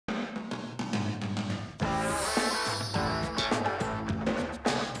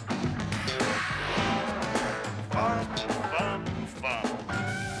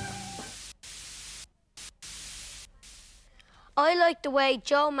like the way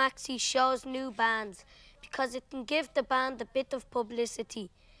Joe MAXI shows new bands because it can give the band a bit of publicity.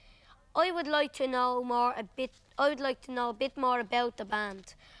 I would like to know a bit more about the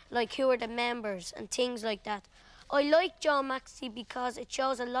band, like who are the members and things like that. I like Joe MAXI because it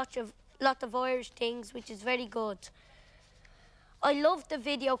shows a lot of Irish things, which is very good. I love the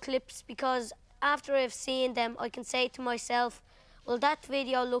video clips because after I've seen them, I can say to myself, well, that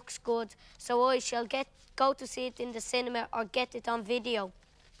video looks good, so I shall go to see it in the cinema or get it on video.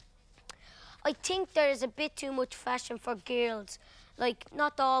 I think there is a bit too much fashion for girls. Like,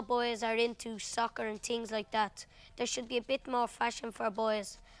 not all boys are into soccer and things like that. There should be a bit more fashion for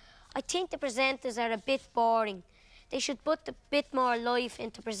boys. I think the presenters are a bit boring. They should put a bit more life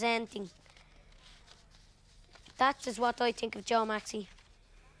into presenting. That is what I think of Joe MAXI.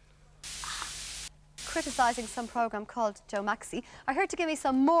 Criticising some programme called Joe MAXI. I heard to give me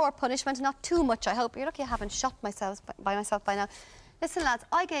some more punishment, not too much, I hope. You're lucky I haven't shot myself by now. Listen, lads,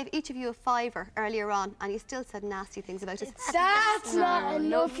 I gave each of you a $5 earlier on, and you still said nasty things about it. That's not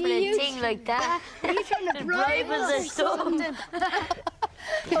enough for a thing like that. Are you trying to bribe us or something?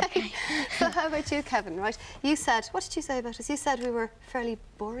 Okay. So how about you, Kevin, right? You said, what did you say about us? You said we were fairly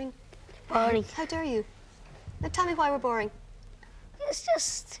boring. Boring. How dare you? Now tell me why we're boring. It's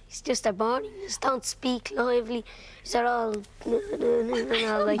just a boring. You just don't speak lively. They're all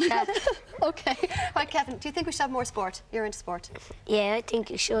like that. Okay. Right, Kevin, do you think we should have more sport? You're into sport. Yeah, I think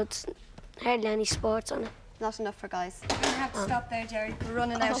you should. Hardly any sports on it. Not enough for guys. You have to stop there, Jerry. We're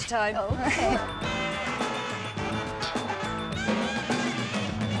running out of time. Okay.